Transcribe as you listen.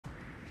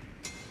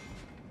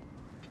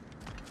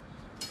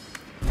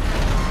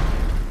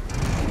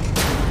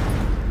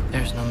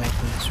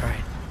happiness,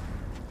 right?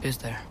 Is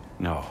there?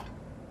 No.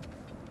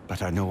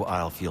 But I know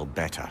I'll feel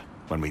better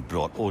when we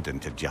brought Odin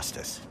to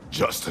justice.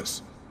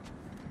 Justice?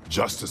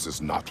 Justice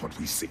is not what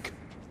we seek.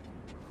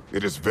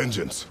 It is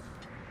vengeance.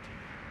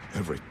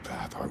 Every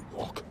path I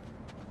walk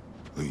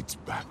leads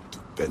back to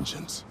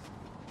vengeance.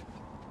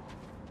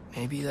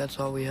 Maybe that's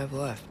all we have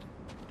left.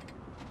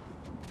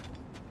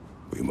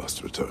 We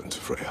must return to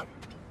Freya.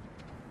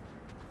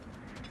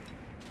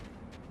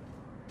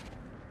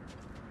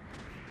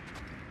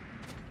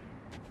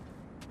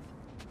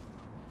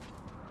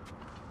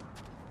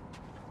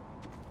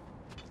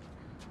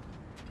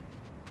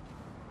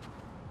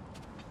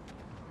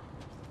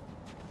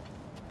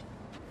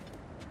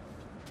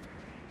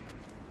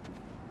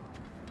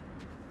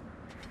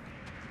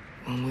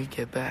 When we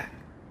get back,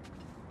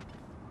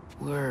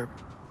 we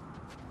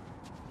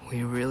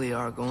really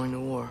are going to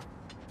war.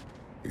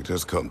 It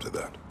has come to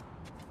that.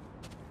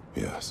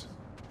 Yes.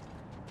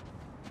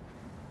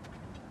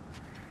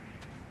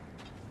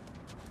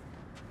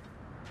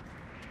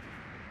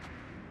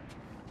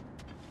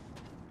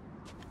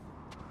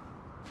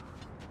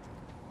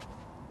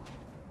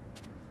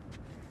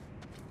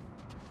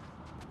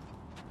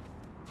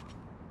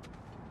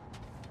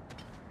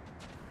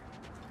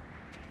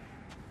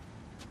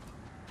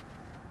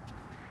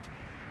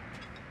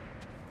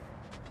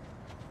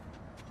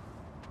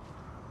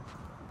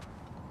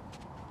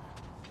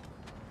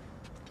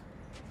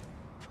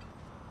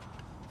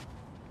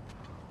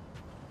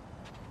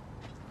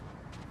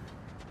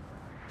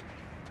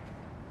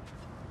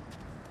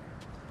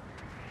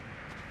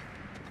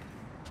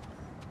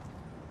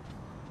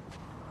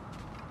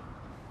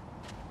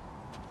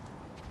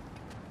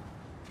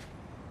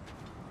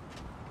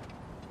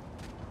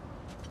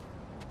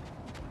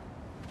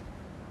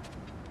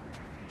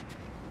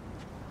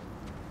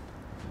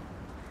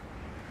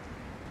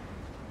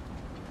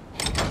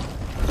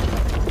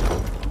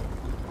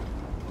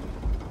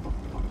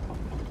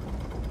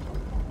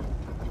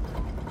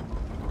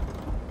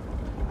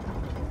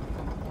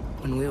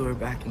 When we were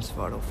back in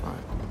Svartalfheim,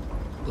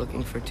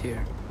 looking for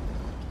Tyr,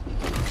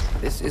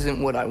 this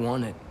isn't what I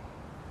wanted.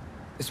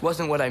 This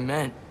wasn't what I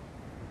meant.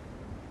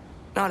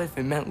 Not if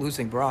it meant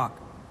losing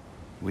Brock.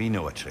 We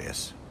know,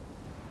 Atreus.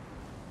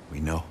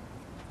 We know.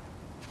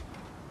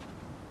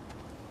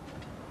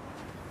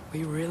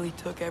 We really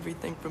took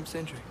everything from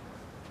Sindri.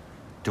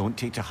 Don't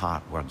take to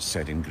heart words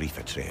said in grief,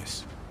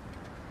 Atreus.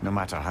 No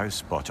matter how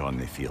spot on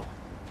they feel.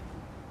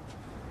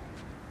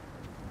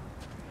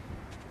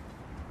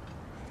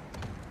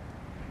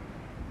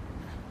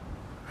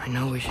 I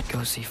know we should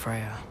go see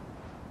Freya,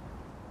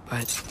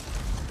 but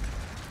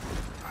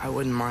I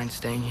wouldn't mind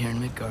staying here in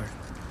Midgard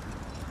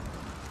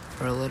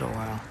for a little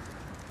while.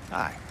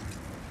 Aye.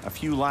 A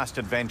few last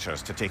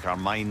adventures to take our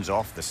minds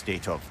off the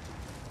state of,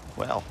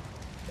 well,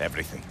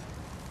 everything.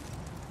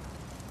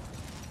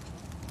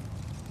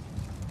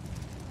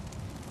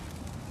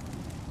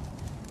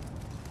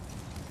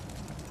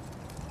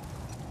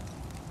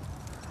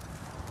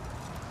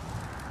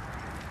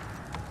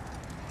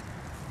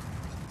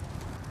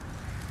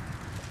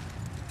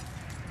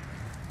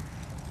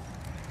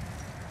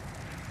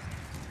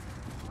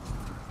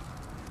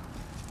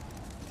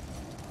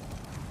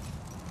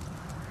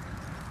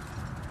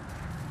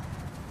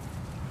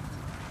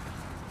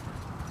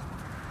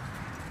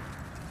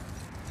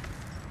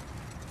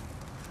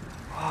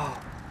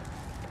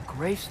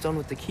 Gravestone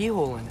with the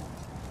keyhole in it.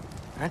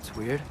 That's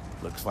weird.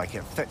 Looks like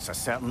it fits a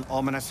certain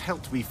ominous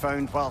hilt we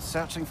found while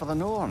searching for the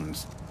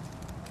Norns.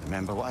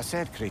 Remember what I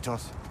said,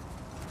 Kratos?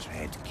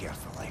 Tread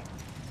carefully.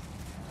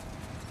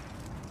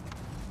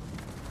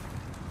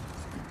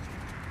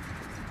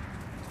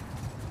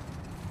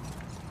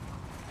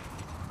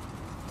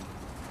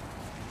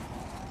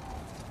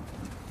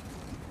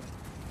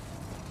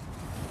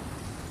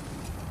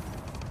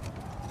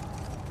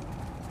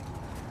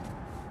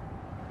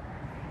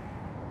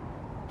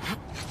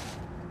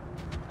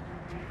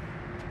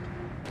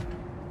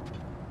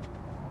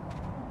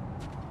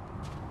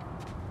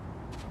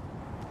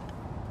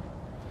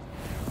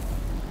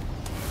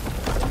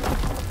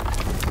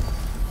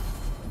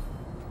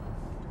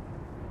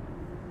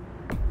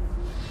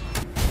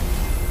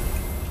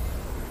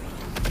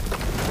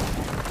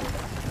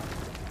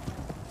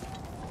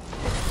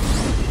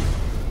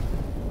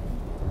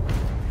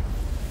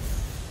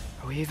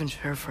 Are we even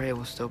sure Freya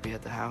will still be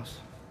at the house?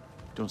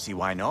 Don't see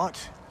why not.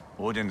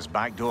 Odin's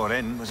back door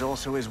in was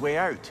also his way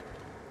out.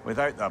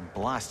 Without the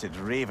blasted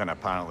raven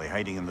apparently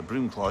hiding in the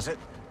broom closet,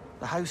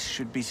 the house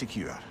should be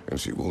secure. And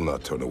she will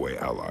not turn away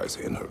allies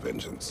in her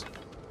vengeance.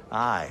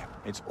 Aye,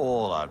 it's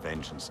all our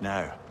vengeance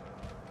now.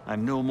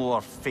 And no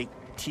more fake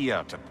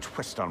Tyr to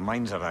twist our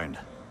minds around.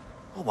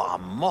 Oh, what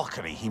a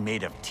mockery he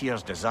made of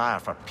Tyr's desire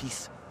for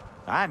peace.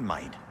 And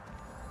mine.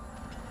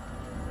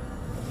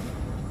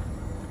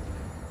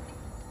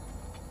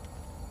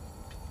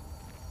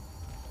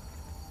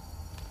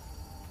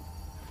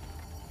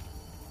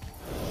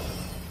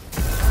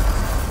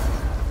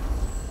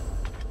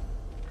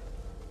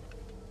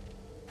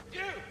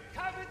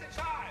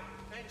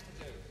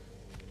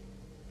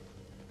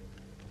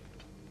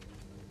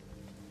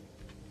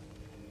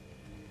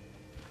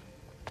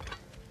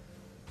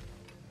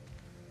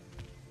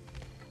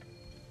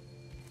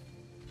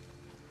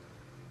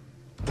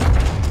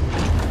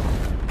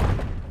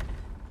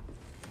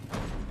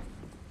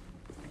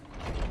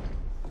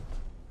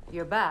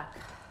 You're back.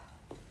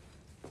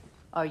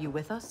 Are you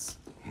with us?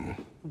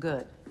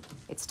 Good.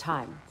 It's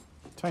time.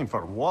 Time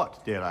for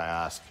what, dare I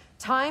ask?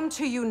 Time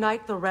to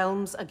unite the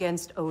realms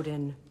against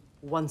Odin,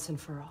 once and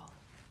for all.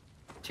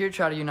 Tyr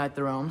tried to unite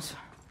the realms.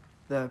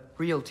 The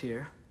real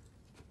Tyr.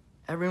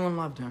 Everyone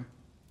loved him.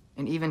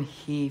 And even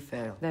he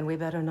failed. Then we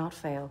better not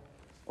fail,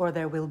 or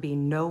there will be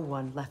no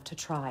one left to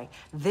try.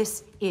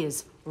 This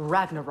is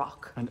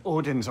Ragnarok. And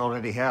Odin's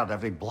already heard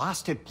every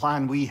blasted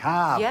plan we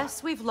have.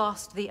 Yes, we've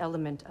lost the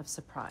element of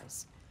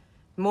surprise.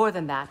 More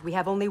than that, we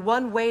have only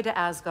one way to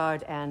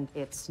Asgard, and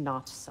it's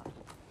not subtle.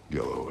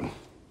 Yellow.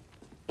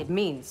 It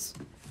means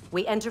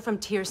we enter from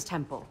Tyr's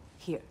temple,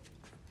 here.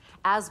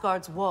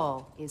 Asgard's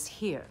wall is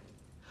here.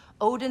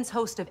 Odin's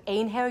host of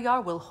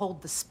Einherjar will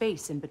hold the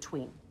space in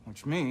between.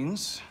 Which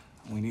means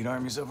we need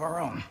armies of our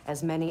own.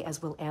 As many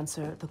as will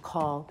answer the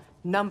call.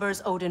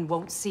 Numbers Odin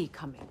won't see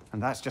coming.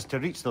 And that's just to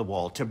reach the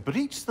wall. To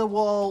breach the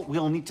wall,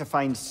 we'll need to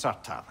find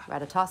Surtur.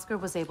 Ratatoskr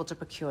was able to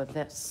procure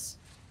this.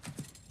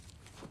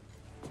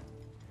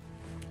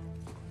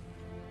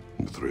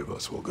 The three of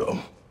us will go.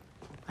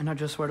 I know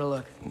just where to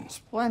look.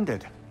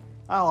 Splendid.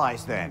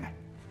 Allies, then.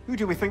 Who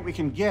do we think we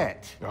can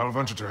get? I'll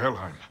venture to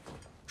Helheim.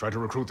 Try to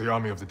recruit the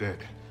army of the dead.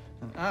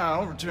 And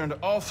I'll return to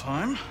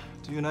Alfheim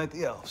to unite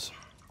the elves.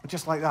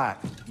 Just like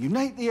that.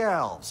 Unite the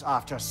elves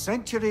after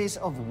centuries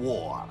of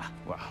war.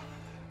 Well,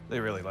 they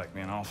really like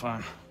me in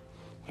Alfheim.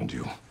 And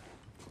you?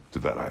 To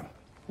Valheim.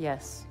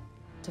 Yes.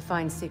 To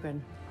find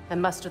Sigrun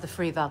and muster the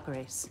free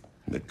Valkyries.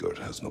 Midgard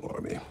has no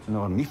army.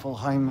 Nor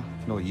Niflheim,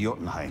 nor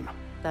Jotunheim.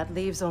 That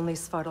leaves only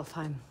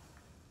Svartalfheim.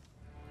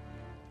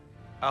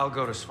 I'll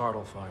go to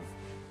Svartalfheim.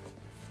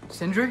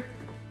 Sindri?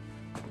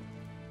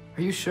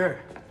 Are you sure?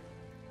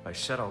 I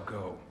said I'll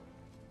go.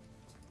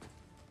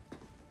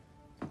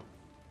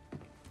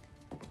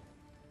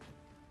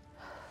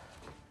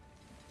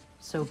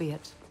 So be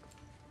it.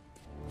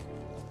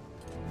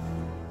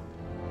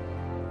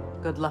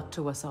 Good luck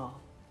to us all.